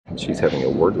She's having a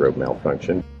wardrobe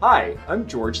malfunction. Hi, I'm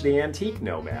George the Antique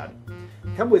Nomad.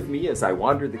 Come with me as I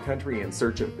wander the country in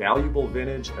search of valuable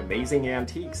vintage, amazing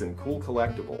antiques, and cool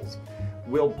collectibles.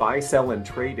 We'll buy, sell, and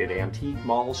trade at antique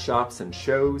malls, shops, and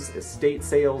shows, estate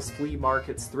sales, flea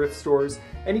markets, thrift stores,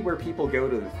 anywhere people go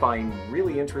to find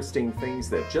really interesting things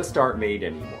that just aren't made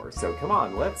anymore. So come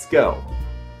on, let's go!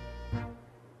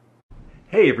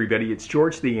 Hey everybody, it's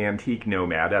George the Antique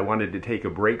Nomad. I wanted to take a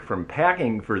break from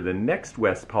packing for the next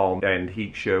West Palm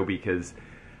Antique Show because,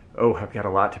 oh, I've got a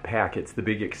lot to pack. It's the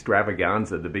big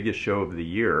extravaganza, the biggest show of the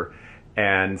year.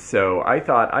 And so I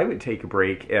thought I would take a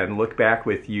break and look back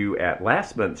with you at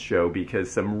last month's show because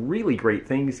some really great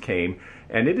things came,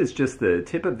 and it is just the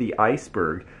tip of the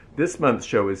iceberg. This month's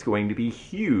show is going to be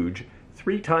huge,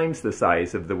 3 times the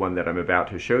size of the one that I'm about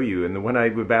to show you, and the one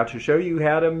I'm about to show you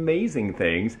had amazing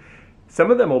things. Some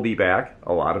of them will be back,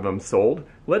 a lot of them sold.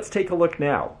 Let's take a look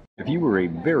now. If you were a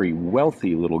very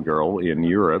wealthy little girl in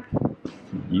Europe,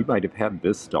 you might have had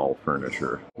this doll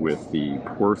furniture with the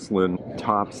porcelain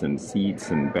tops and seats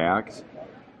and backs.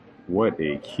 What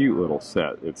a cute little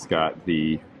set. It's got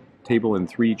the table and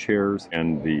 3 chairs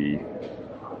and the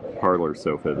parlor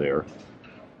sofa there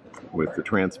with the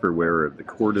transferware of the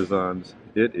courtesans.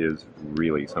 It is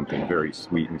really something very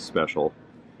sweet and special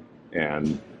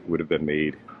and would have been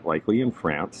made likely in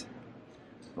France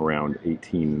around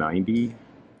 1890.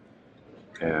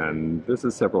 And this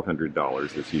is several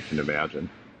 $100s, as you can imagine.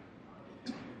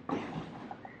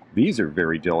 These are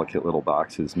very delicate little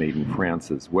boxes made in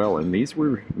France as well, and these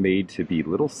were made to be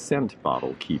little scent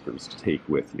bottle keepers to take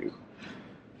with you.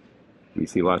 We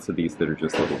see lots of these that are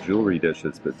just little jewelry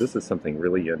dishes, but this is something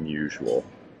really unusual.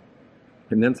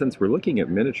 And then since we're looking at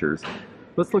miniatures,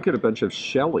 let's look at a bunch of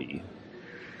Shelley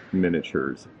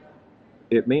miniatures.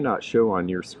 It may not show on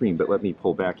your screen, but let me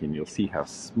pull back and you'll see how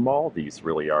small these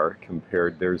really are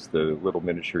compared. There's the little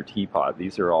miniature teapot.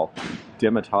 These are all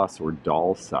demitasse or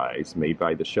doll size, made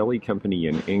by the Shelley Company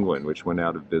in England, which went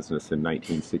out of business in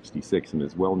 1966 and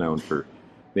is well known for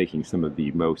making some of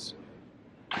the most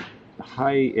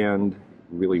high-end,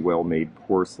 really well-made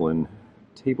porcelain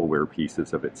tableware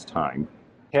pieces of its time.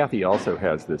 Kathy also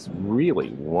has this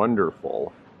really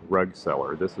wonderful rug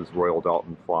seller. This is Royal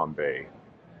Doulton Flambe.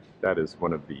 That is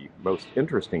one of the most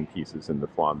interesting pieces in the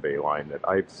Flambe line that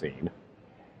I've seen.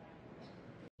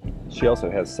 She also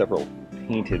has several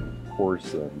painted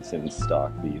porcelains in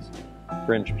stock. These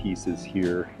French pieces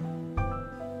here,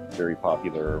 very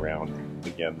popular around,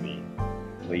 again,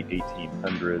 the late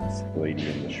 1800s, Lady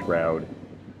in the Shroud.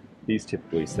 These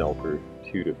typically sell for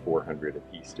 $200 to $400 a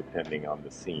piece, depending on the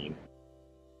scene.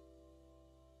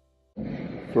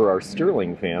 For our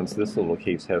sterling fans, this little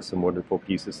case has some wonderful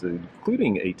pieces,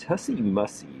 including a Tussie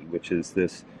Mussy, which is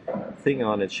this thing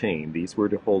on a chain. These were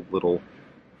to hold little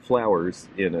flowers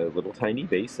in a little tiny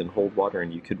vase and hold water,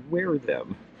 and you could wear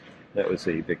them. That was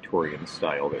a Victorian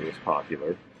style that was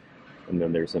popular. And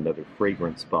then there's another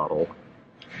fragrance bottle,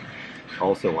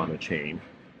 also on a chain.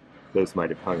 Those might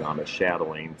have hung on a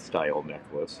chatelaine style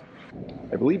necklace.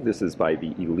 I believe this is by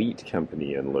the Elite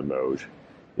Company in Limoges.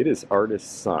 It is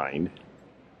artist signed.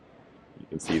 You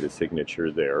can see the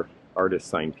signature there. Artist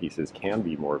signed pieces can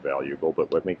be more valuable,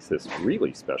 but what makes this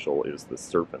really special is the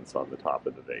serpents on the top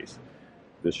of the vase.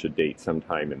 This should date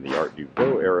sometime in the Art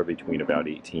Nouveau era between about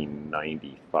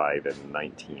 1895 and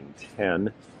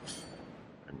 1910.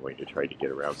 I'm going to try to get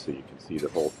around so you can see the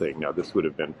whole thing. Now this would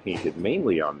have been painted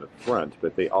mainly on the front,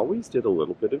 but they always did a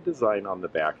little bit of design on the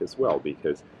back as well,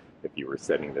 because if you were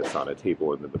setting this on a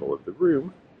table in the middle of the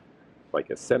room,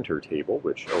 like a center table,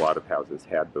 which a lot of houses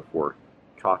had before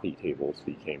coffee tables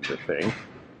became the thing,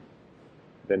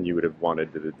 then you would have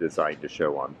wanted the design to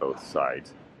show on both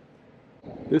sides.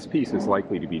 This piece is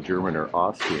likely to be German or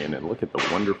Austrian, and look at the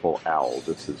wonderful owl.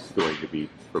 This is going to be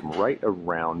from right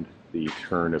around the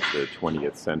turn of the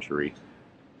 20th century.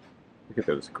 Look at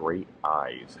those great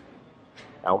eyes.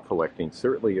 Owl collecting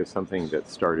certainly is something that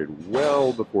started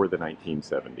well before the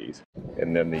 1970s.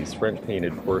 And then these French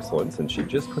painted porcelains, and she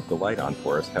just put the light on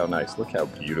for us. How nice. Look how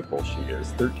beautiful she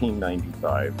is.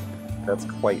 $13.95. That's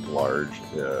quite large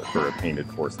for a painted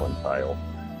porcelain tile.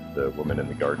 The woman in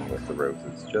the garden with the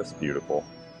roses, just beautiful.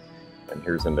 And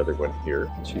here's another one here.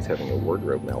 She's having a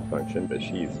wardrobe malfunction, but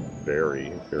she's very,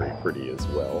 very pretty as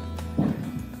well.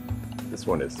 This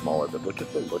one is smaller, but look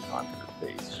at the look on her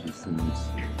face. She seems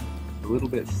a little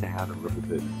bit sad, a little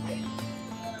bit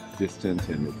distant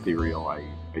and ethereal. I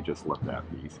just love that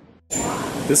piece.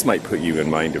 This might put you in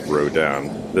mind of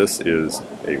Rodin. This is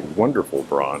a wonderful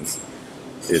bronze.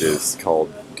 It is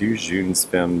called Deux Jeunes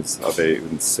Femmes avec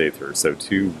un Satyr, so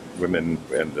 2 women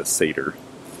and a satyr.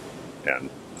 And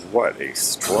what a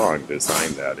strong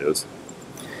design that is.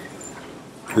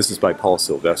 This is by Paul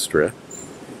Silvestre,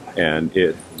 and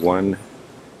it won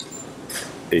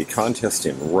a contest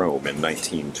in Rome in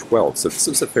 1912, so this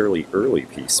was a fairly early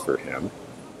piece for him.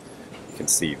 You can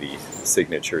see the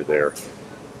signature there.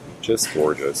 Just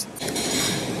gorgeous.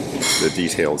 The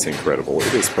detail is incredible.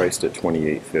 It is priced at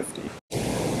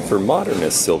 $28.50. For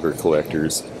modernist silver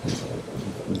collectors,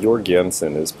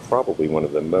 Jorgensen is probably one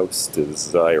of the most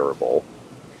desirable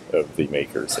of the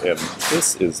makers, and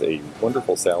this is a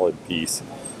wonderful salad piece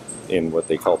in what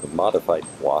they call the modified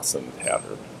blossom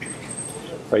pattern.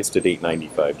 Priced at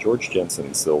 $8.95. George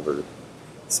Jensen silver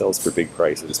sells for big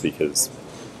prices because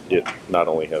it not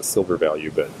only has silver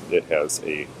value, but it has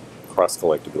a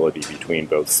cross-collectability between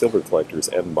both silver collectors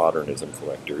and modernism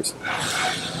collectors.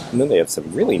 And then they have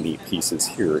some really neat pieces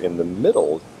here. In the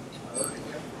middle,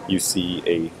 you see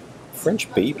a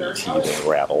French baby teething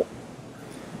rattle.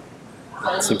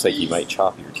 It seems like you might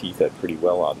chop your teeth at pretty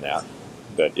well on that,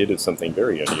 but it is something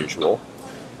very unusual.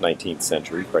 19th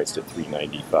century, priced at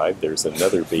 $3.95. There's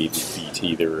another baby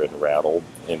teether and rattle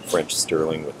in French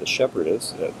sterling with the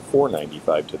shepherdess at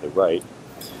 $4.95 to the right.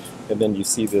 And then you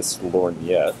see this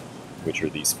lorgnette, which are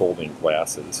these folding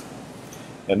glasses.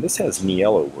 And this has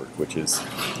niello work, which is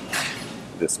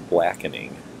this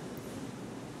blackening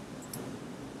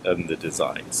of the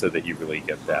design so that you really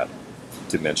get that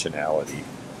dimensionality.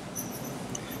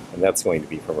 And that's going to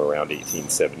be from around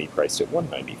 1870, priced at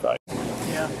 $1.95.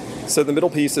 Yeah. So the middle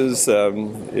piece is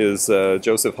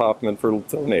Joseph Hoffman for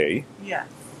Tonnet. Yeah.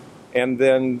 And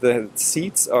then the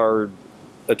seats are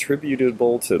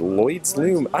attributable to Lloyd's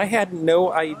Loom. I had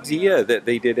no idea that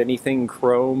they did anything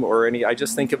chrome or any, I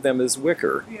just think of them as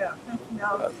wicker. Yeah.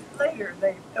 Now, later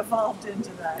they evolved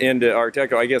into that. Into Art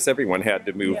Deco. I guess everyone had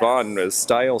to move on as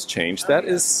styles changed. That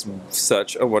is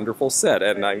such a wonderful set,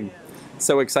 and I'm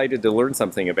so excited to learn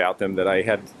something about them that I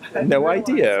had no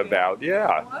idea about. Yeah.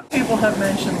 A lot of people have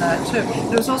mentioned that too.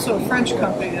 There was also a French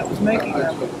company that was making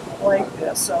them like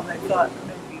this, so they thought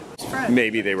maybe it was French.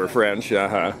 Maybe they were French,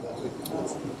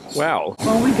 Wow.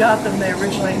 When we got them, they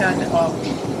originally had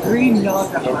green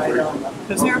naugahyde on them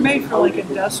because they were made for like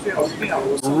industrial,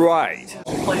 Right.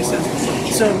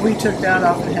 places. So we took that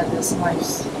off and had this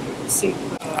nice seat.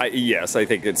 Yes, I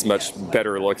think it's much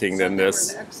better looking than this.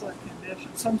 They were in excellent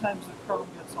condition. Sometimes the chrome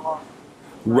gets off.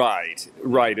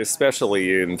 Right.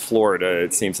 Especially in Florida,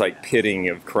 it seems like pitting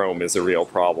of chrome is a real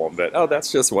problem. But, oh,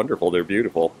 that's just wonderful. They're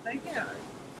beautiful. They can.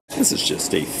 This is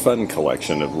just a fun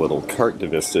collection of little carte de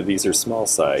vista. These are small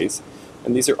size,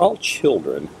 and these are all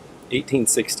children,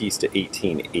 1860s to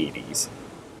 1880s.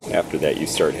 After that, you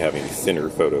start having thinner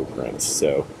photo prints,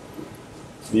 so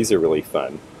these are really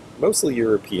fun. Mostly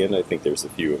European. I think there's a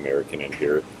few American in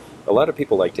here. A lot of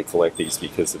people like to collect these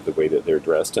because of the way that they're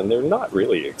dressed, and they're not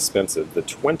really expensive. The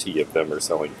 20 of them are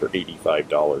selling for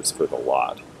 $85 for the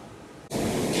lot.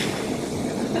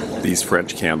 These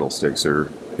French candlesticks are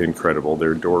incredible.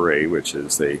 They're doré, which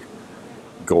is a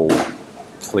gold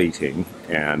plating,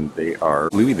 and they are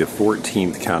Louis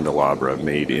XIV candelabra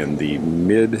made in the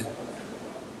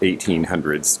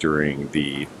mid-1800s during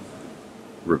the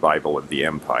revival of the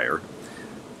Empire.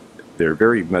 They're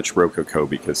very much Rococo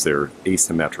because they're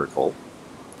asymmetrical,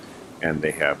 and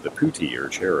they have the putti or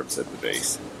cherubs at the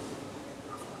base.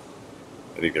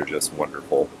 I think they're just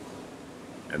wonderful,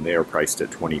 and they are priced at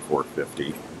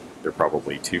 $24.50. They're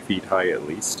probably 2 feet high at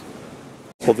least.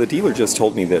 Well, the dealer just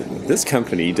told me that this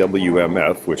company,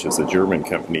 WMF, which is a German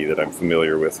company that I'm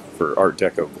familiar with for Art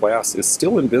Deco glass, is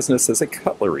still in business as a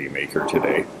cutlery maker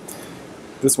today.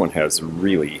 This one has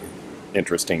really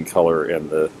interesting color,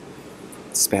 and the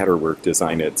spatterwork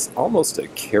design, it's almost a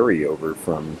carryover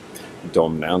from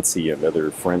Dom Nancy and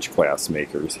other French glass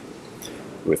makers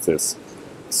with this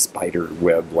spider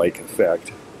web-like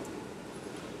effect.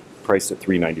 Priced at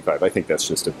 $3.95. I think that's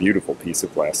just a beautiful piece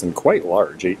of glass and quite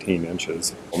large, 18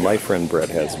 inches. Well, my friend Brett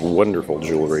has wonderful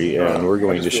jewelry, and we're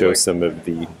going to show some of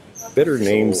the better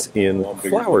names in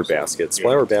flower baskets.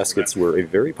 Flower baskets were a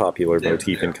very popular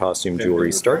motif in costume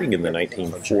jewelry starting in the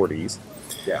 1940s.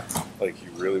 Yeah, like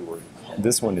you really were.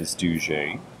 This one is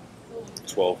Duget.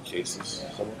 12 cases.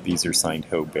 These are signed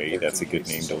Hobey. That's a good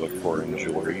name to look for in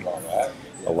jewelry.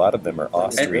 A lot of them are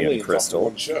Austrian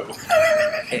crystal.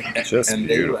 Just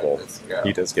beautiful.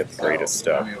 He does get the greatest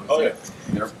stuff.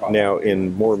 Now,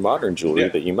 in more modern jewelry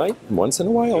that you might once in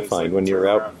a while find when you're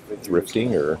out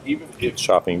thrifting or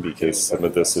shopping, because some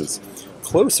of this is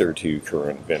closer to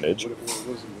current vintage,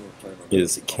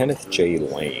 is Kenneth J.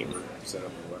 Lane.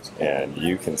 And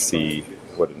you can see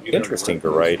what an interesting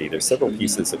variety. There's several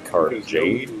pieces of carved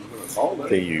jade.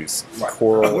 They use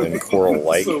coral and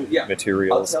coral-like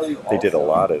materials. They did a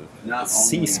lot of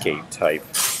seascape type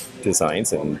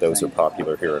designs, and those are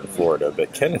popular here in Florida.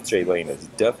 But Kenneth J. Lane is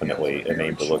definitely a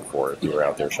name to look for if you're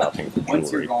out there shopping for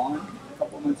jewelry.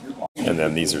 And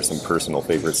then these are some personal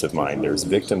favorites of mine. There's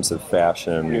Victims of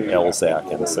Fashion,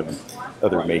 Elzac, and some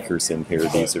other makers in here.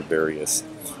 These are various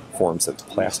forms of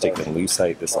plastic and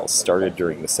lucite. This all started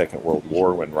during the Second World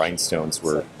War when rhinestones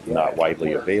were not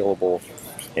widely available,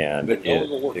 and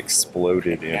it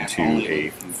exploded into a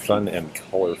fun and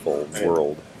colorful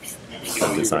world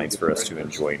of designs for us to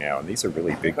enjoy now. And these are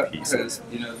really big pieces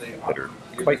that are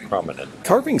quite prominent.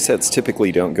 Carving sets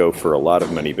typically don't go for a lot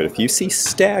of money, but if you see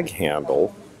stag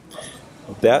handle,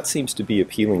 that seems to be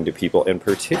appealing to people, and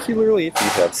particularly if you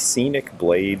have scenic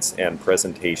blades and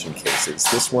presentation cases.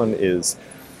 This one is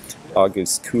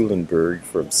August Kuhlenberg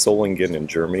from Solingen in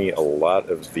Germany. A lot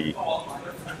of the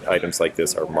items like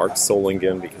this are marked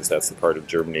Solingen because that's the part of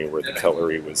Germany where the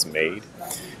cutlery was made.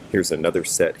 Here's another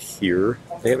set here.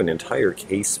 They have an entire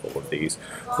case full of these.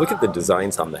 Look at the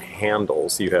designs on the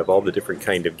handles. You have all the different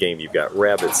kind of game. You've got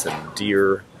rabbits and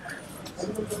deer.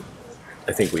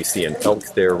 I think we see an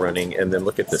elk there running, and then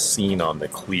look at the scene on the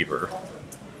cleaver.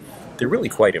 They're really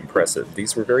quite impressive.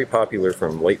 These were very popular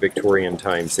from late Victorian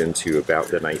times into about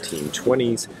the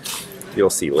 1920s. You'll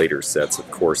see later sets, of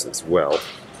course, as well.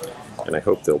 And I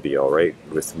hope they'll be all right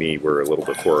with me. We're a little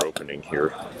before opening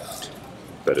here.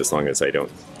 But as long as I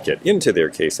don't get into their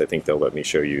case, I think they'll let me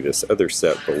show you this other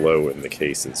set below in the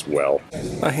case as well.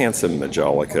 A handsome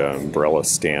Majolica umbrella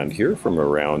stand here from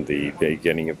around the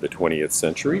beginning of the 20th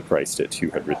century, priced at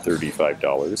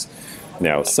 $235.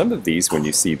 Now, some of these, when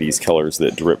you see these colors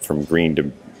that drip from green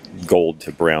to gold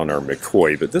to brown, are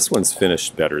McCoy, but this one's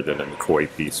finished better than a McCoy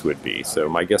piece would be. So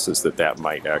my guess is that that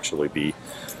might actually be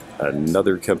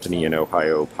another company in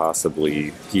Ohio,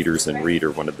 possibly Peters and Reed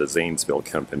or one of the Zanesville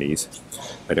companies.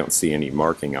 I don't see any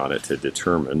marking on it to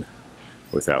determine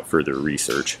without further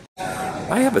research.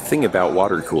 I have a thing about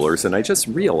water coolers, and I just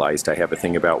realized I have a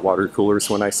thing about water coolers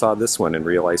when I saw this one and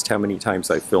realized how many times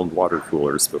I've filmed water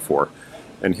coolers before.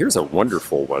 And here's a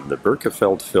wonderful one, the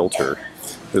Birkefeld filter.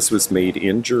 This was made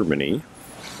in Germany,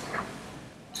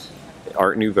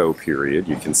 Art Nouveau period.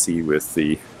 You can see with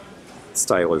the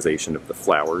stylization of the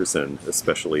flowers, and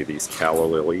especially these calla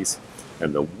lilies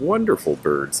and the wonderful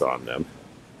birds on them.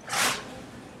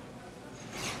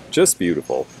 Just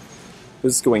beautiful.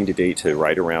 This is going to date to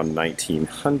right around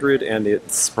 1900, and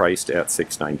it's priced at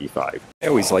 $6.95. I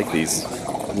always like these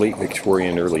late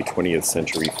Victorian, early 20th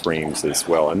century frames as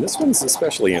well, and this one's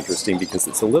especially interesting because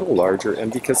it's a little larger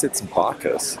and because it's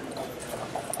Bacchus.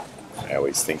 I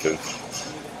always think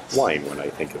of wine when I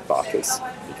think of Bacchus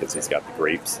because he's got the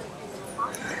grapes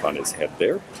on his head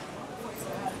there.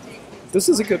 This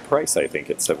is a good price, I think,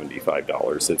 at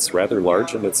 $75. It's rather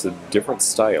large and it's a different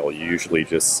style. You usually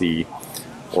just see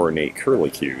ornate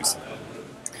curlicues.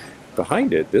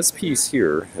 Behind it, this piece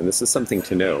here, and this is something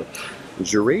to know,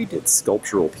 Jouret did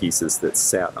sculptural pieces that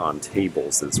sat on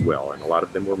tables as well, and a lot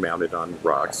of them were mounted on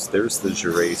rocks. There's the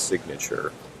Jouret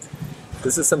signature.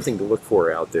 This is something to look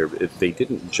for out there. They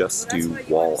didn't just do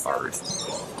wall art.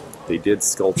 They did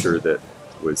sculpture that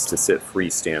was to sit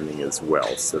freestanding as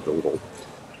well. So the little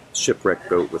shipwreck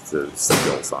boat with the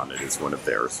seagulls on it is one of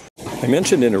theirs. I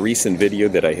mentioned in a recent video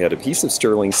that I had a piece of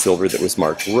sterling silver that was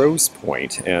marked Rose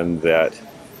Point, and that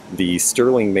the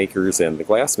sterling makers and the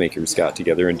glass makers got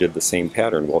together and did the same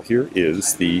pattern. Well, here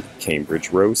is the Cambridge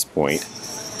Rose Point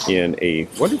in a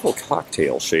wonderful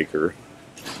cocktail shaker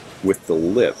with the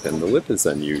lip, and the lip is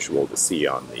unusual to see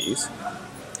on these.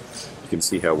 You can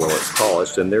see how well it's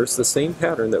polished, and there's the same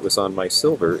pattern that was on my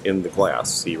silver in the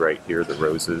glass. See right here the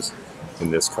roses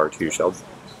in this cartouche. I'll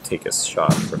take a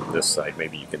shot from this side.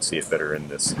 Maybe you can see it better in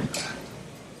this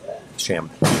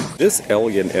champagne. This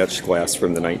elegant etched glass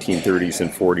from the 1930s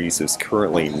and 40s is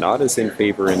currently not as in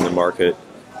favor in the market.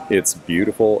 It's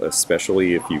beautiful,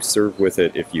 especially if you serve with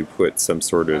it, if you put some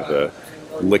sort of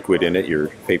liquid in it, your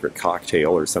favorite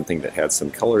cocktail or something that has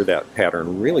some color. That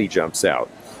pattern really jumps out.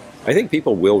 I think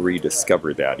people will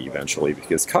rediscover that eventually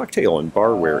because cocktail and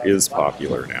barware is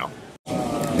popular now.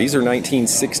 These are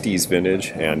 1960s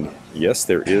vintage, and yes,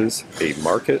 there is a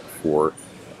market for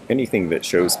anything that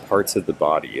shows parts of the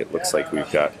body. It looks like we've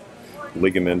got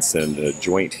ligaments and a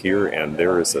joint here, and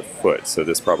there is a foot. So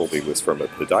this probably was from a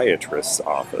podiatrist's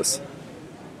office.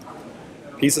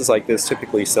 Pieces like this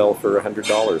typically sell for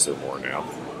 $100 or more now.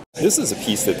 This is a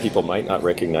piece that people might not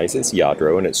recognize as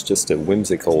Yadro, and it's just a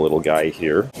whimsical little guy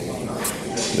here.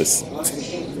 This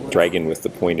dragon with the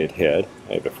pointed head.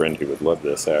 I have a friend who would love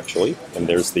this, actually. And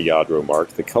there's the Yadro mark.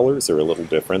 The colors are a little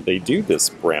different. They do this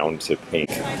brown to pink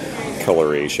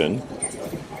coloration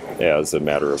as a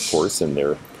matter of course in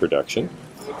their production.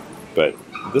 But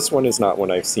this one is not one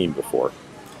I've seen before.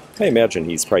 I imagine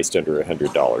he's priced under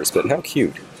 $100, but how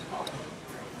cute.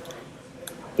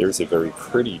 There's a very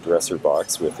pretty dresser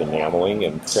box with enameling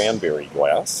and cranberry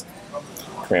glass.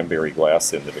 Cranberry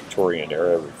glass in the Victorian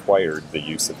era required the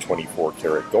use of 24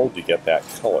 karat gold to get that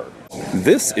color.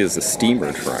 This is a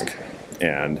steamer trunk,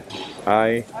 and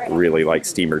I really like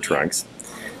steamer trunks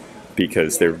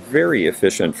because they're very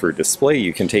efficient for display.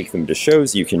 You can take them to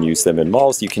shows, you can use them in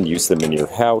malls, you can use them in your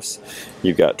house.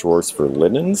 You've got drawers for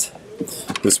linens.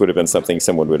 This would have been something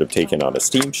someone would have taken on a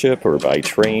steamship or by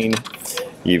train.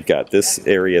 You've got this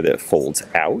area that folds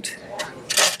out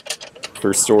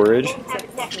for storage,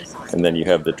 and then you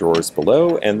have the drawers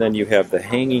below, and then you have the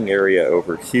hanging area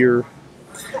over here.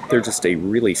 They're just a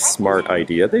really smart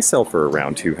idea. They sell for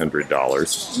around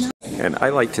 $200. And I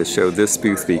like to show this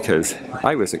booth because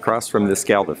I was across from this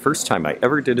gal the first time I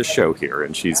ever did a show here,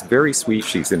 and she's very sweet.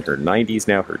 She's in her 90s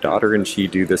now. Her daughter and she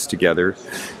do this together.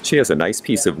 She has a nice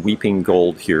piece of weeping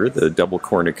gold here, the double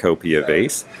cornucopia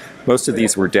vase. Most of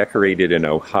these were decorated in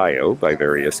Ohio by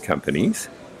various companies.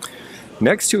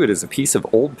 Next to it is a piece of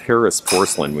old Paris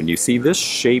porcelain. When you see this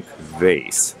shape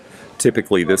vase,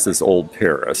 typically this is old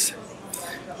Paris.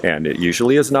 And it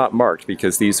usually is not marked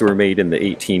because these were made in the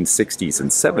 1860s and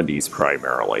 70s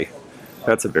primarily.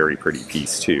 That's a very pretty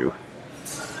piece too.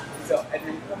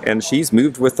 And she's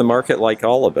moved with the market like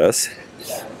all of us.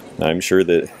 I'm sure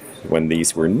that when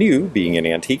these were new, being an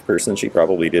antique person, she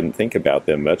probably didn't think about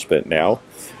them much, but now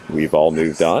we've all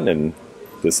moved on, and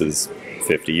this is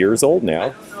 50 years old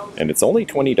now, and it's only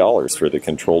 $20 for the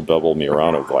controlled bubble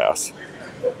Murano glass.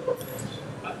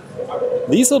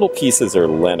 These little pieces are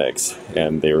Lenox,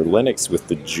 and they're Lenox with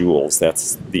the jewels.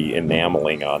 That's the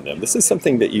enameling on them. This is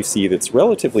something that you see that's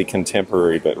relatively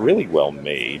contemporary, but really well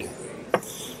made.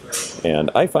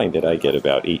 And I find that I get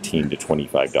about $18 to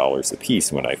 $25 a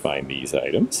piece when I find these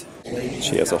items.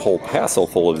 She has a whole passel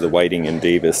full of the Whiting and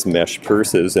Davis mesh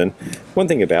purses, and one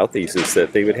thing about these is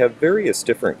that they would have various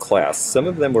different clasps. Some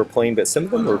of them were plain, but some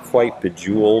of them were quite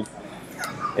bejeweled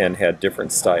and had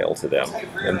different style to them,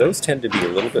 and those tend to be a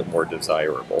little bit more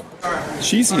desirable.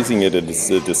 She's using it as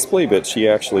a display, but she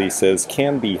actually says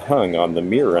can be hung on the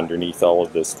mirror underneath all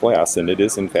of this glass, and it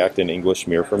is in fact an English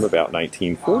mirror from about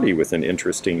 1940 with an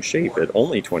interesting shape at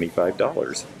only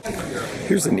 $25.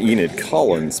 Here's an Enid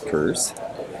Collins purse,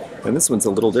 and this one's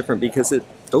a little different because it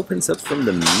opens up from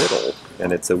the middle,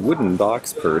 and it's a wooden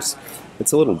box purse.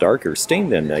 It's a little darker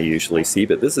stained than I usually see,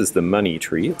 but this is the Money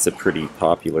Tree. It's a pretty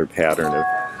popular pattern of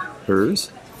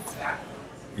hers.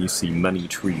 You see Money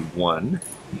Tree 1.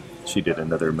 She did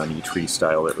another Money Tree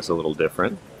style that was a little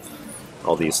different.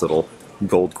 All these little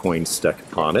gold coins stuck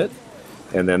upon it.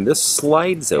 And then this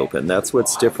slides open. That's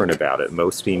what's different about it.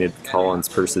 Most Enid Collins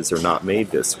purses are not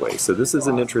made this way. So this is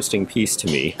an interesting piece to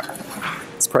me.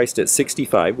 It's priced at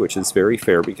 $65, which is very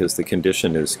fair because the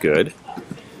condition is good.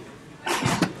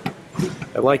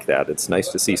 I like that. It's nice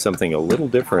to see something a little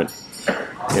different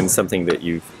in something that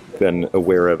you've been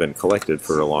aware of and collected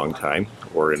for a long time,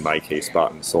 or in my case,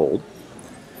 bought and sold.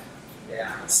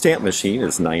 Stamp machine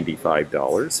is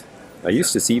 $95. I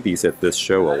used to see these at this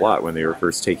show a lot when they were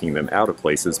first taking them out of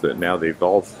places, but now they've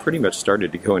all pretty much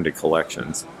started to go into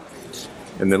collections.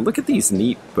 And then look at these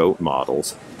neat boat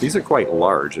models. These are quite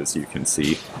large, as you can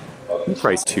see. They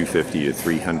price $250 to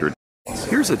 $300.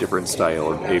 Here's a different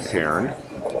style of apiarn.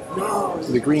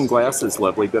 The green glass is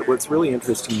lovely, but what's really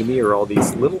interesting to me are all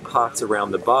these little pots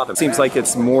around the bottom. Seems like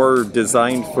it's more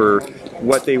designed for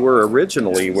what they were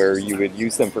originally, where you would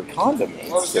use them for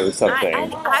condiments or something.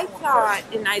 I thought,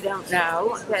 and I don't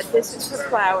know, that this is for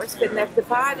flowers, but at the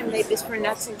bottom maybe it's for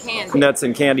nuts and candy. Nuts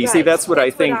and candy. Right. See, that's what I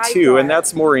think too, and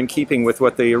that's more in keeping with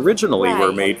what they originally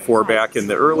were made for back in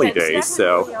the early days.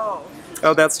 So.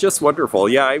 Oh, that's just wonderful.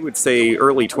 Yeah, I would say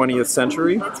early 20th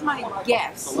century. That's my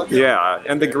guess. Yeah,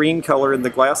 and the green color in the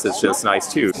glass is just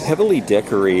nice too. Heavily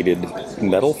decorated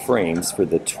metal frames for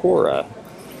the Torah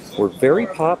were very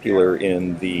popular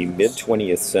in the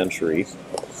mid-20th century.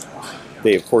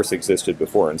 They, of course, existed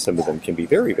before, and some of them can be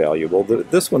very valuable.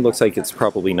 This one looks like it's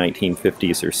probably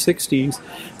 1950s or 60s.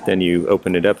 Then you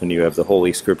open it up and you have the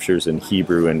Holy Scriptures in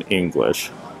Hebrew and English.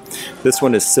 This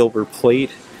one is silver plate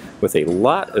with a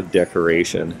lot of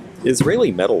decoration.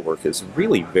 Israeli metalwork is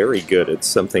really very good. It's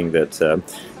something that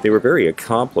they were very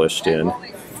accomplished in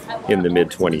the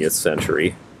mid-20th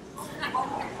century.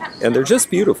 And they're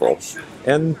just beautiful.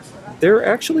 And they're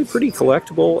actually pretty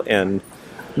collectible and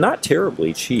not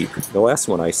terribly cheap. The last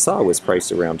one I saw was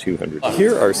priced around $200.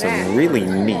 Here are some really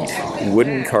neat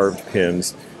wooden carved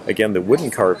pins Again, the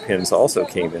wooden carved pins also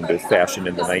came into fashion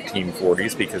in the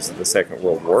 1940s because of the Second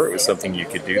World War. It was something you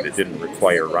could do that didn't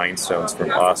require rhinestones from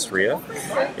Austria.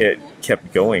 It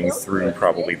kept going through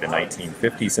probably the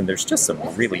 1950s, and there's just some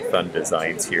really fun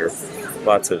designs here.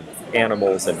 Lots of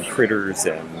animals and critters,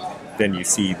 and then you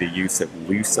see the use of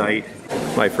lucite.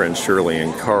 My friends Shirley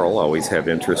and Carl always have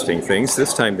interesting things.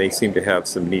 This time they seem to have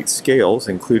some neat scales,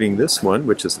 including this one,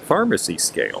 which is a pharmacy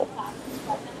scale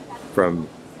from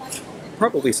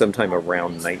probably sometime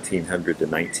around 1900 to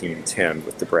 1910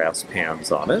 with the brass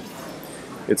pans on it.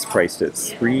 It's priced at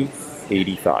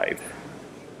 $3.85.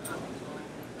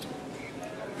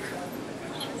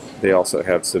 They also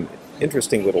have some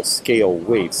interesting little scale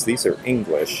weights. These are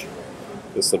English,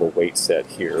 this little weight set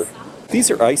here. These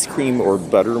are ice cream or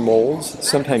butter molds.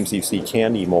 Sometimes you see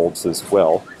candy molds as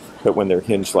well, but when they're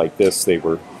hinged like this, they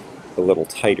were a little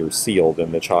tighter sealed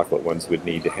than the chocolate ones would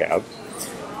need to have.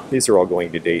 These are all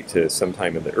going to date to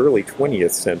sometime in the early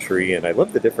 20th century, and I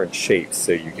love the different shapes.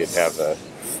 So you could have a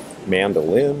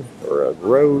mandolin or a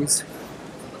rose.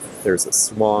 There's a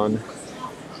swan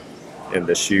and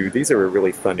the shoe. These are a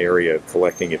really fun area of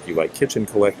collecting if you like kitchen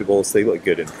collectibles. They look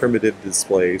good in primitive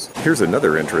displays. Here's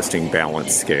another interesting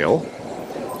balance scale.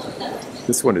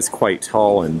 This one is quite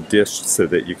tall and dished so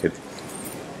that you could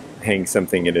hang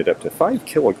something in it up to 5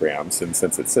 kilograms, and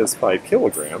since it says 5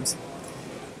 kilograms,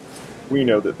 we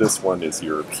know that this one is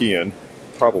European,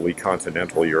 probably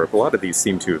continental Europe. A lot of these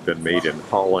seem to have been made in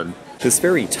Holland. This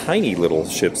very tiny little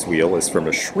ship's wheel is from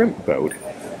a shrimp boat.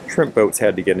 Shrimp boats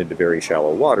had to get into very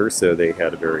shallow water, so they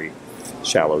had a very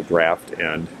shallow draft,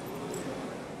 and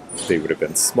they would have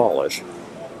been smallish.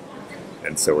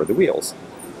 And so are the wheels.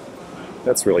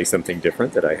 That's really something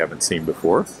different that I haven't seen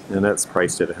before, and that's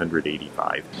priced at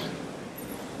 $185.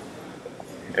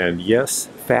 And yes,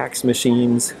 fax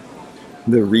machines.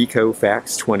 The Ricoh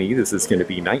Fax 20. This is going to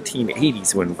be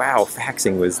 1980s when, wow,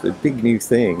 faxing was the big new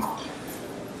thing.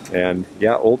 And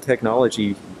yeah, old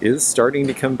technology is starting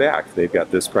to come back. They've got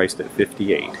this priced at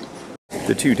 $58.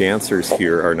 The two dancers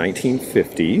here are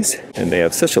 1950s, and they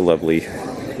have such a lovely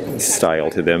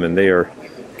style to them, and they are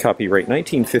copyright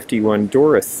 1951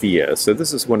 Dorothea. So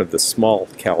this is one of the small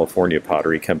California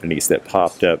pottery companies that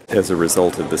popped up as a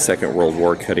result of the Second World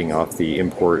War cutting off the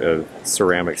import of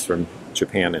ceramics from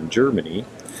Japan and Germany.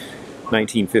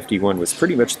 1951 was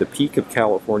pretty much the peak of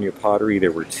California pottery.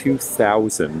 There were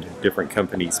 2,000 different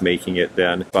companies making it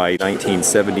then. By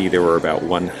 1970, there were about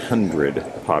 100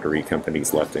 pottery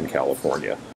companies left in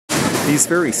California. These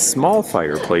very small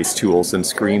fireplace tools and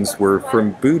screens were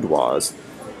from boudoirs.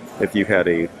 If you had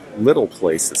a little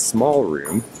place, a small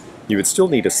room, you would still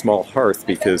need a small hearth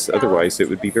because otherwise it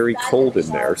would be very cold in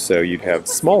there. So you'd have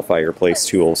small fireplace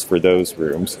tools for those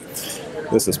rooms.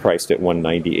 This is priced at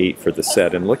 $198 for the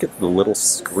set, and look at the little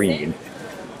screen.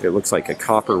 It looks like a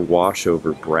copper wash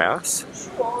over brass.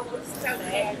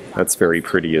 That's very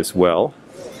pretty as well.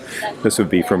 This would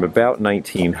be from about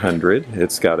 1900.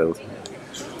 It's got a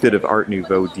bit of Art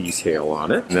Nouveau detail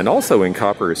on it. And then also in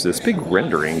copper is this big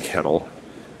rendering kettle.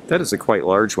 That is a quite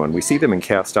large one. We see them in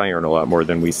cast iron a lot more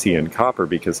than we see in copper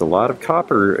because a lot of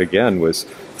copper, again, was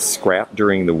scrapped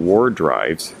during the war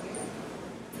drives.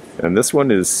 And this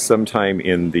one is sometime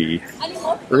in the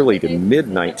early to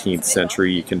mid-19th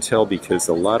century. You can tell because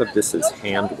a lot of this is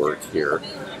handwork here.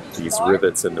 These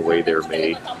rivets and the way they're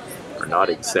made are not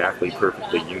exactly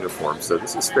perfectly uniform, so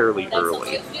this is fairly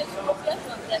early.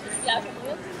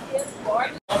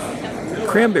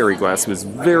 Cranberry glass was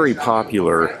very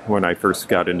popular when I first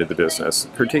got into the business,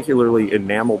 particularly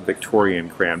enameled Victorian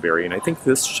cranberry, and I think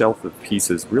this shelf of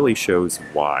pieces really shows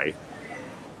why.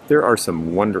 There are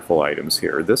some wonderful items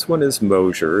here. This one is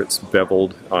Mosier. It's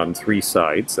beveled on 3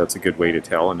 sides. That's a good way to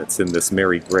tell, and it's in this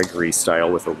Mary Gregory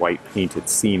style with a white painted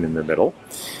scene in the middle.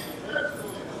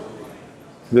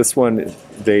 This one,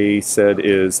 they said,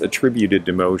 is attributed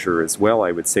to Mosier as well.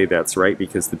 I would say that's right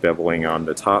because the beveling on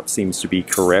the top seems to be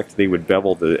correct. They would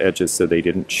bevel the edges so they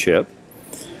didn't chip.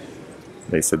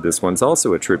 They said this one's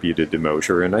also attributed to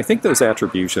Mosier, and I think those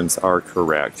attributions are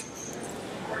correct.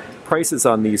 Prices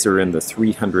on these are in the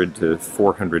 $300 to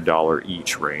 $400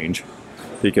 each range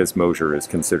because Mosier is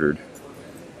considered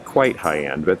quite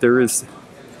high-end, but there is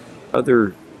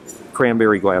other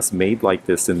cranberry glass made like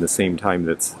this in the same time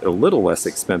that's a little less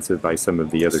expensive by some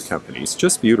of the other companies.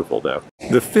 Just beautiful though.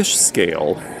 The fish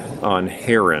scale on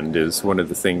Herond is one of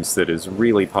the things that is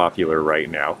really popular right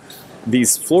now.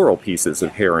 These floral pieces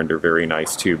of Herond are very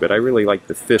nice too, but I really like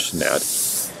the fish net.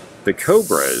 The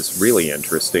Cobra is really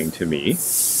interesting to me.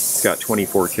 It's got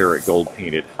 24 karat gold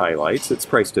painted highlights. It's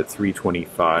priced at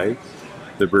 $325.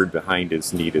 The bird behind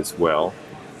is neat as well.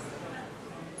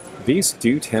 These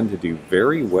do tend to do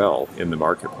very well in the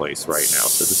marketplace right now,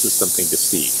 so this is something to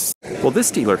see. Well,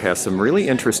 this dealer has some really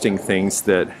interesting things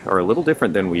that are a little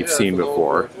different than we've seen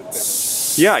before.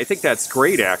 Yeah, I think that's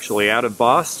great, actually, out of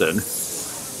Boston.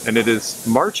 And it is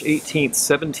March 18th,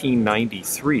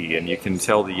 1793, and you can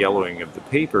tell the yellowing of the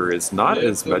paper is not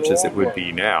as much as it would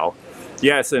be now.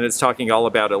 Yes, and it's talking all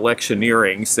about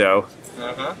electioneering, so,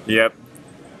 yep,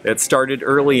 it started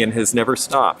early and has never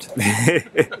stopped.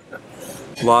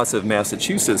 Laws of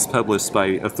Massachusetts published by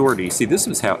authorities. See, this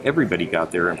was how everybody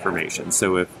got their information.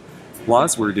 So if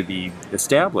laws were to be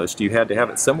established, you had to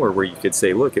have it somewhere where you could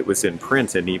say, look, it was in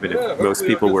print, and even if most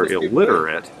people were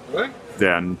illiterate,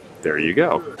 then there you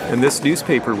go. And this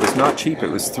newspaper was not cheap. It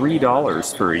was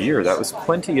 $3 for a year. That was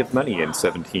plenty of money in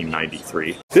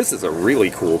 1793. This is a really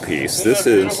cool piece. This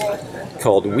is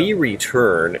called We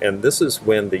Return, and this is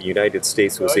when the United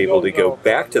States was able to go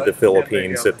back to the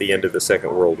Philippines at the end of the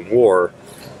Second World War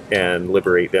and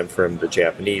liberate them from the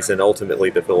Japanese, and ultimately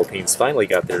the Philippines finally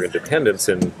got their independence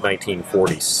in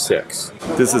 1946.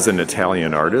 This is an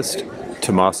Italian artist,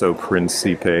 Tommaso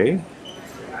Principe.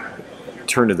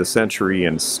 Turn of the century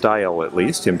in style, at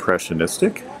least,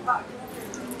 impressionistic.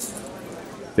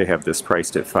 They have this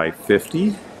priced at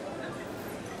 $5.50.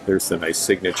 There's a nice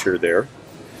signature there.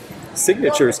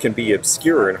 Signatures can be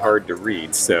obscure and hard to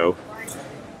read, so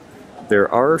there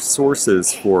are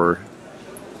sources for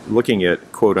looking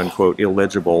at quote-unquote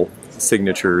illegible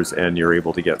signatures, and you're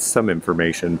able to get some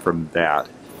information from that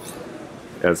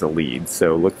as a lead.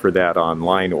 So look for that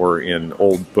online or in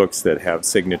old books that have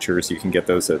signatures. You can get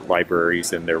those at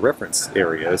libraries in their reference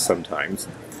areas sometimes.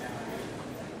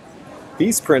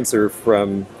 These prints are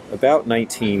from about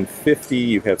 1950.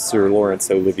 You have Sir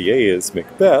Laurence Olivier as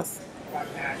Macbeth,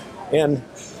 and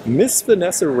Miss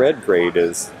Vanessa Redgrave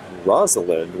as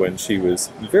Rosalind when she was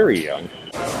very young.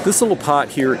 This little pot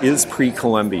here is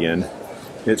pre-Columbian.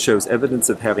 It shows evidence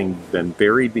of having been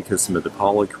buried because some of the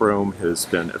polychrome has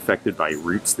been affected by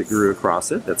roots that grew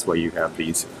across it. That's why you have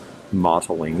these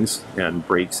mottlings and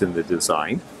breaks in the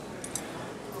design.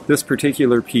 This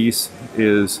particular piece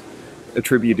is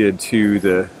attributed to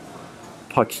the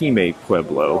Paquime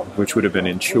Pueblo, which would have been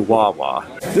in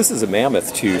Chihuahua. This is a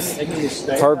mammoth tooth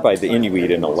carved by the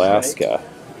Inuit in Alaska,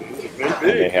 and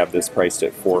they have this priced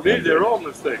at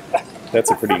 $400. That's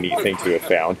a pretty neat thing to have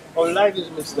found.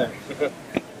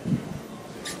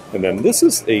 And then this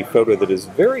is a photo that is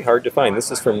very hard to find.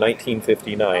 This is from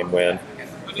 1959 when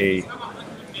a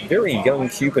very young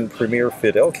Cuban premier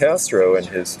Fidel Castro and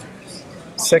his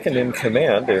second in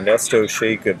command, Ernesto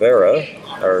Che Guevara,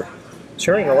 are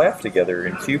sharing a laugh together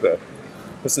in Cuba.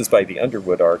 This is by the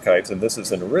Underwood Archives, and this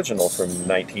is an original from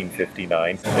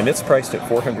 1959, and it's priced at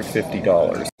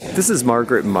 $450. This is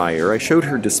Margaret Meyer. I showed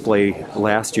her display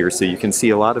last year, so you can see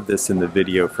a lot of this in the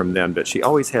video from then, but she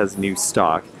always has new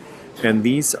stock. And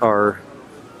these are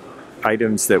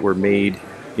items that were made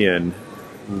in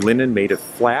linen made of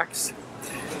flax.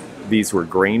 These were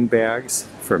grain bags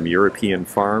from European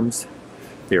farms.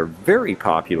 They are very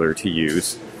popular to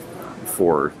use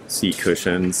for seat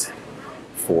cushions,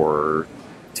 for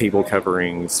table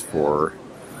coverings, for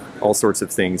all sorts of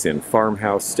things in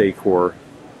farmhouse decor.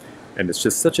 And it's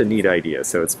just such a neat idea,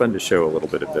 so it's fun to show a little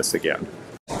bit of this again.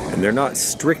 And they're not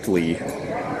strictly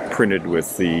printed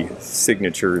with the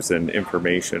signatures and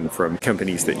information from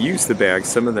companies that use the bags.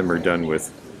 Some of them are done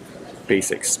with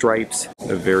basic stripes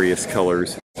of various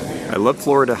colors. I love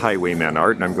Florida Highwaymen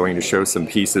art, and I'm going to show some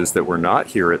pieces that were not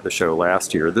here at the show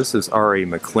last year. This is R.A.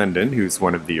 McClendon, who's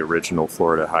one of the original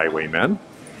Florida Highwaymen.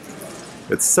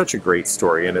 It's such a great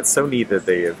story, and it's so neat that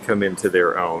they have come into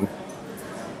their own.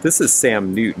 This is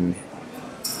Sam Newton.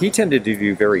 He tended to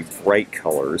do very bright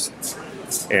colors,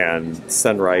 and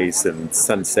sunrise and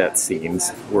sunset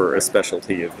scenes were a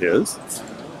specialty of his.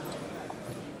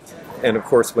 And of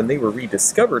course, when they were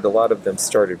rediscovered, a lot of them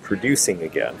started producing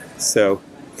again. So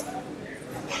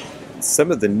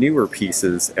some of the newer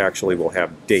pieces actually will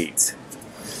have dates.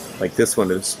 Like this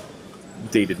one is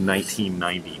dated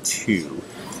 1992.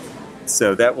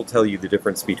 So that will tell you the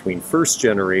difference between first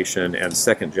generation and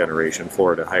second generation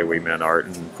Florida Highwaymen art.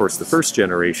 And of course, the first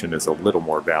generation is a little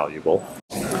more valuable.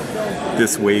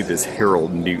 This wave is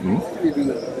Harold Newton.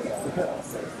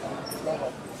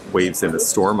 Waves in a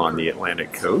storm on the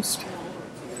Atlantic coast.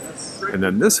 And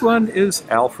then this one is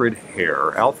Alfred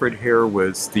Hare. Alfred Hare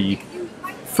was the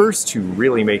first to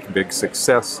really make a big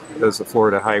success as a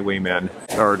Florida Highwayman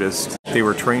artist. They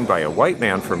were trained by a white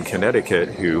man from Connecticut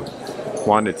who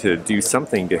wanted to do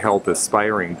something to help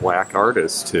aspiring black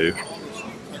artists to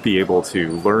be able to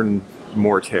learn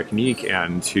more technique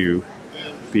and to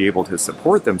be able to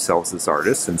support themselves as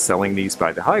artists, and selling these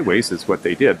by the highways is what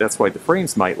they did. That's why the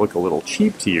frames might look a little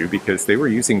cheap to you, because they were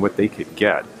using what they could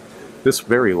get. This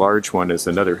very large one is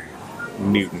another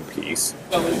Newton piece.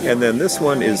 And then this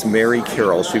one is Mary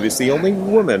Carroll. She was the only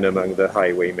woman among the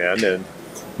highwaymen, and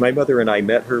my mother and I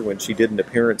met her when she did an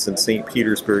appearance in St.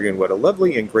 Petersburg, and what a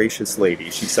lovely and gracious lady.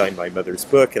 She signed my mother's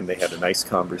book, and they had a nice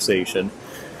conversation.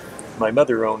 My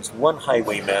mother owns one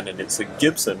highwayman, and it's a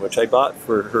Gibson, which I bought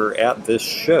for her at this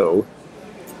show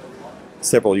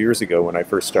several years ago when I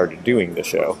first started doing the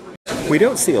show. We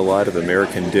don't see a lot of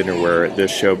American dinnerware at this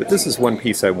show, but this is one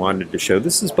piece I wanted to show.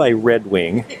 This is by Red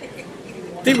Wing.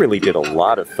 They really did a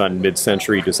lot of fun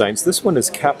mid-century designs. This one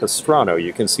is Capistrano.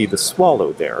 You can see the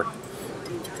swallow there.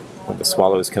 When the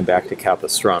Swallows Come Back to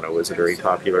Capistrano is a very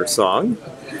popular song.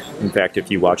 In fact, if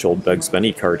you watch old Bugs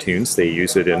Bunny cartoons, they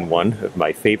use it in one of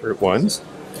my favorite ones.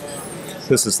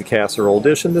 This is the casserole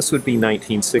dish, and this would be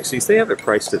 1960s. They have it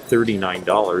priced at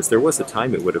 $39. There was a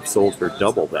time it would have sold for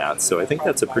double that, so I think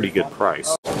that's a pretty good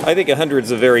price. I think $100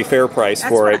 is a very fair price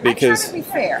for it, because I'm trying to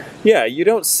be fair. Yeah, you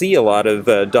don't see a lot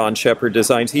of Don Shepard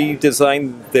designs. He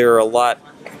designed there a lot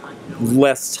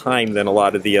less time than a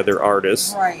lot of the other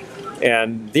artists. Right.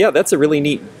 And yeah, that's a really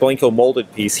neat Blanco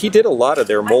molded piece. He did a lot of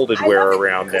their molded wear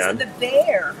around then. The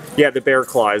bear. Yeah, the bear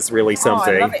claw is really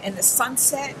something. Oh, I love it. And the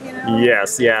sunset, you know?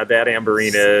 Yes, yeah, that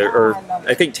Amberina, or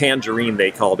I think Tangerine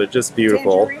they called it, just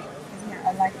beautiful. Tangerine? Yeah,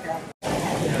 I like that.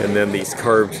 And then these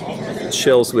carved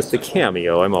shells with the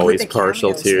cameo, I'm always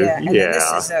partial cameos, to. Yeah. And then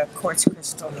this is a quartz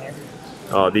crystal here.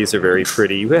 Oh, these are very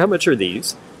pretty. How much are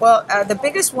these? Well, the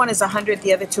biggest one is 100.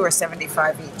 The other two are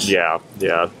 75 each. Yeah,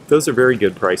 yeah. Those are very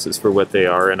good prices for what they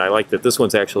are, and I like that this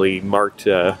one's actually marked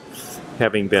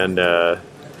having been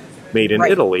made in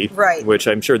Italy, right. Which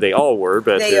I'm sure they all were,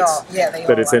 but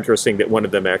it's interesting that one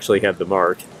of them actually had the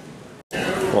mark.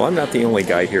 Well, I'm not the only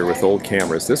guy here with old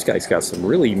cameras. This guy's got some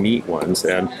really neat ones,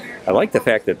 and I like the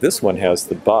fact that this one has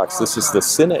the box. This is the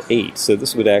Cine 8, so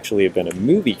this would actually have been a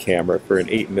movie camera for an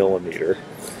 8mm.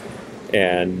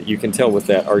 And you can tell with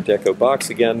that Art Deco box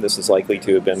again, this is likely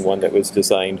to have been one that was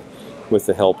designed with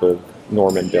the help of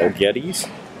Norman Bell Geddes,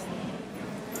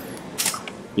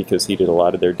 because he did a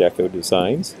lot of their deco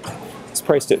designs. It's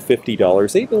priced at $50.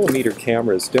 8mm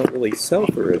cameras don't really sell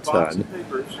for a ton.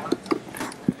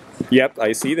 Yep,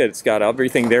 I see that it's got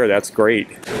everything there. That's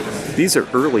great. These are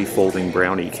early folding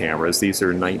brownie cameras. These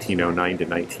are 1909 to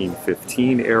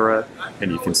 1915 era,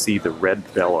 and you can see the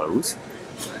red bellows.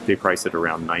 They price it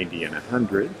around $90 and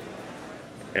 $100.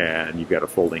 And you've got a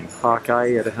folding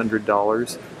Hawkeye at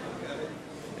 $100.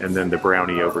 And then the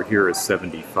brownie over here is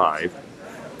 $75.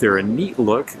 They're a neat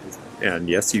look, and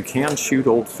yes, you can shoot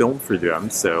old film for them.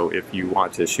 So if you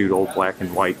want to shoot old black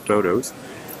and white photos,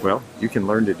 well, you can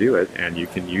learn to do it, and you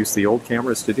can use the old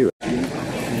cameras to do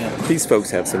it. These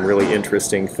folks have some really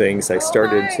interesting things. I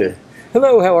started to...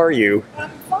 Hello, how are you?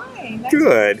 I'm fine.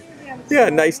 Good. Yeah,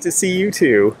 nice to see you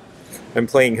too. I'm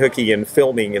playing hooky and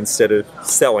filming instead of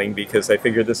selling because I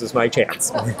figured this is my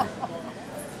chance.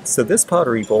 So this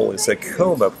pottery bowl is a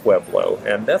Coma Pueblo,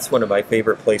 and that's one of my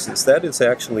favorite places. That is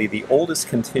actually the oldest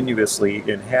continuously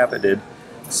inhabited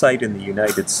site in the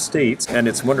United States, and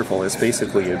it's wonderful. It's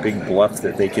basically a big bluff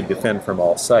that they could defend from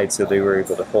all sides, so they were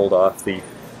able to hold off the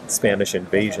Spanish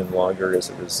invasion longer as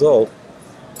a result,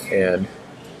 and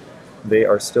they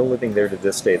are still living there to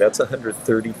this day. That's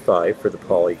 $135 for the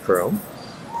polychrome.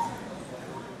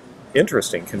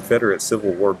 Interesting Confederate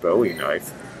Civil War Bowie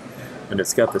knife, and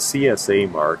it's got the CSA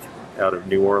mark out of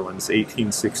New Orleans,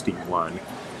 1861.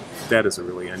 That is a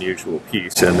really unusual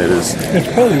piece, and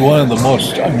it's probably one of the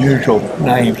most unusual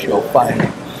knives you'll find,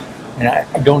 and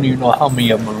I don't even know how many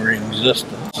of them are in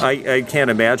existence. I can't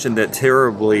imagine that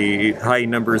terribly high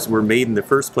numbers were made in the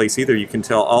first place either. You can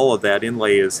tell all of that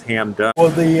inlay is hand done. Well,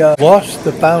 they lost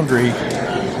the foundry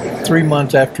 3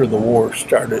 months after the war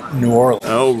started in New Orleans.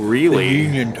 Oh, really? The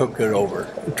Union took it over.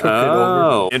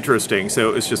 Interesting. So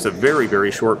it was just a very,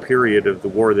 very short period of the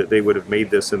war that they would have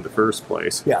made this in the first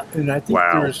place. Yeah, and I think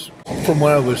there's, from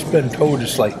what I was been told,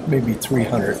 it's like maybe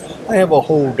 300. I have a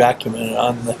whole document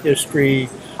on the history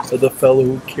of the fellow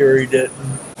who carried it.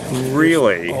 And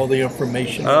really? All the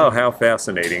information. Oh, how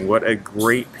fascinating. What a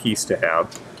great piece to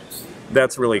have.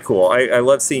 That's really cool. I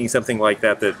love seeing something like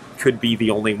that that could be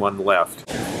the only one left.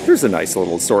 Here's a nice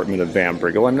little assortment of Van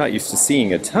Briggle. I'm not used to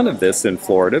seeing a ton of this in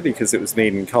Florida because it was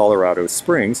made in Colorado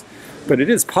Springs, but it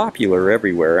is popular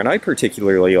everywhere, and I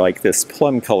particularly like this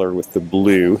plum color with the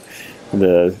blue.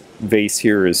 The vase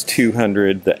here is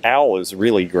 $200. The owl is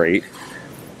really great.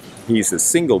 He's a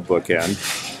single bookend.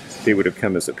 they would have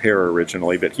come as a pair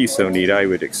originally, but he's so neat I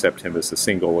would accept him as a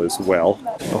single as well.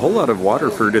 A whole lot of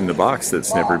Waterford in the box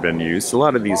that's never been used. A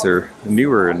lot of these are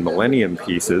newer and millennium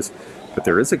pieces, but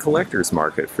there is a collector's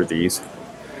market for these.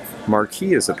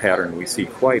 Marquee is a pattern we see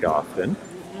quite often.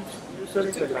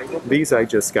 These I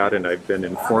just got, and I've been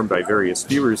informed by various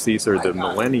viewers, these are the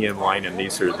Millennium line, and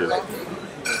these are the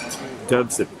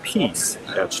doves of peace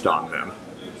etched on them.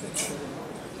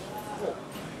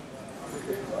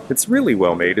 It's really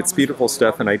well made, it's beautiful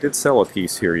stuff, and I did sell a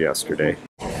piece here yesterday.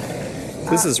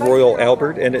 This is Royal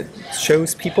Albert, and it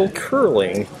shows people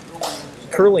curling.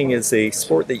 Curling is a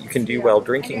sport that you can do while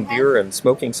drinking beer and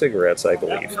smoking cigarettes, I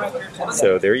believe.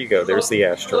 So there you go, there's the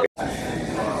ashtray.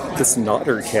 This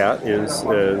Nodder cat is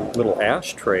a little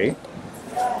ashtray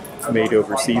made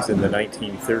overseas in the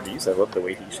 1930s. I love the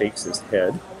way he shakes his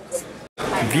head.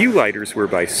 View lighters were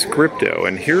by Scripto,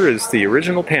 and here is the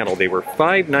original panel. They were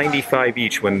 $5.95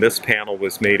 each when this panel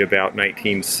was made about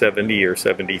 1970 or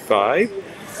 75.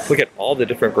 Look at all the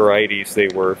different varieties they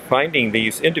were. Finding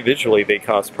these individually, they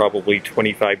cost probably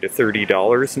 $25 to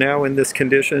 $30 now in this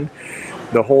condition.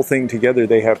 The whole thing together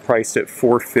they have priced at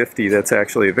 $4.50. That's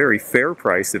actually a very fair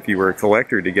price if you were a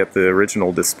collector to get the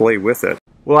original display with it.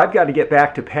 Well, I've got to get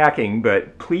back to packing,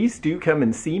 but please do come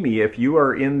and see me if you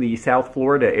are in the South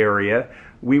Florida area.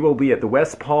 We will be at the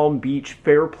West Palm Beach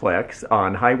Fairplex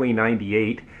on Highway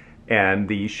 98, and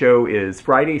the show is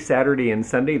Friday, Saturday, and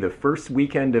Sunday, the first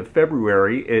weekend of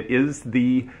February. It is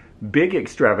the big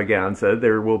extravaganza.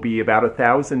 There will be about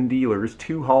 1,000 dealers,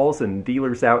 2 halls, and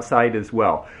dealers outside as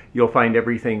well. You'll find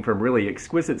everything from really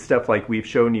exquisite stuff like we've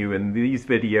shown you in these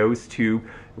videos to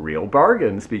real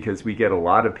bargains, because we get a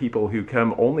lot of people who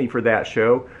come only for that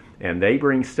show, and they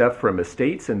bring stuff from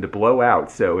estates and to blow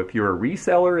out. So if you're a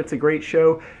reseller, it's a great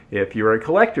show. If you're a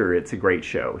collector, it's a great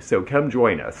show. So come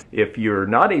join us. If you're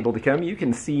not able to come, you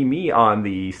can see me on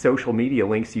the social media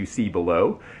links you see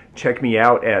below. Check me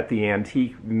out at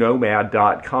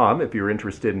theantiquenomad.com if you're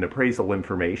interested in appraisal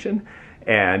information.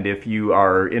 And if you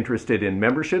are interested in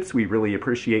memberships, we really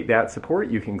appreciate that support.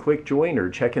 You can click join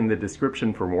or check in the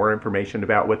description for more information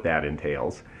about what that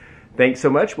entails. Thanks so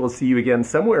much. We'll see you again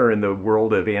somewhere in the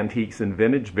world of antiques and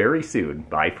vintage very soon.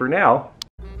 Bye for now.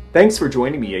 Thanks for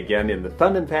joining me again in the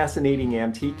fun and fascinating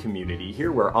antique community,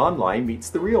 here where online meets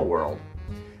the real world.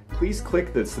 Please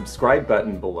click the subscribe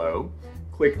button below.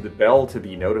 Click the bell to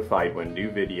be notified when new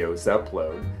videos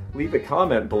upload. Leave a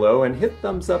comment below and hit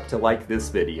thumbs up to like this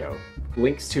video.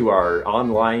 Links to our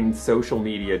online social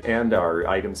media and our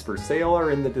items for sale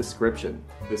are in the description.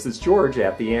 This is George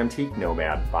at the Antique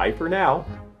Nomad. Bye for now.